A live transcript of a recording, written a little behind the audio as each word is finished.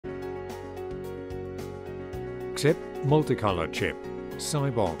Xip Multicolor chip,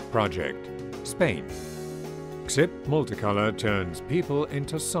 Cyborg Project, Spain. Xip Multicolor turns people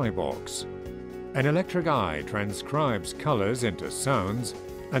into cyborgs. An electric eye transcribes colors into sounds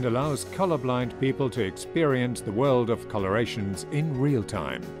and allows colorblind people to experience the world of colorations in real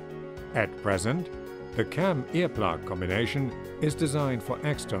time. At present, the cam-earplug combination is designed for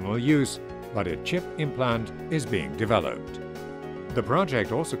external use, but a chip implant is being developed. The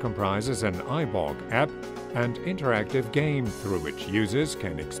project also comprises an Eyeborg-app and interactive game through which users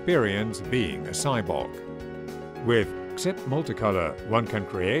can experience being a cyborg. With Xip Multicolor, one can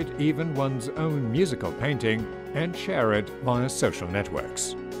create even one's own musical painting and share it via social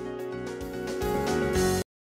networks.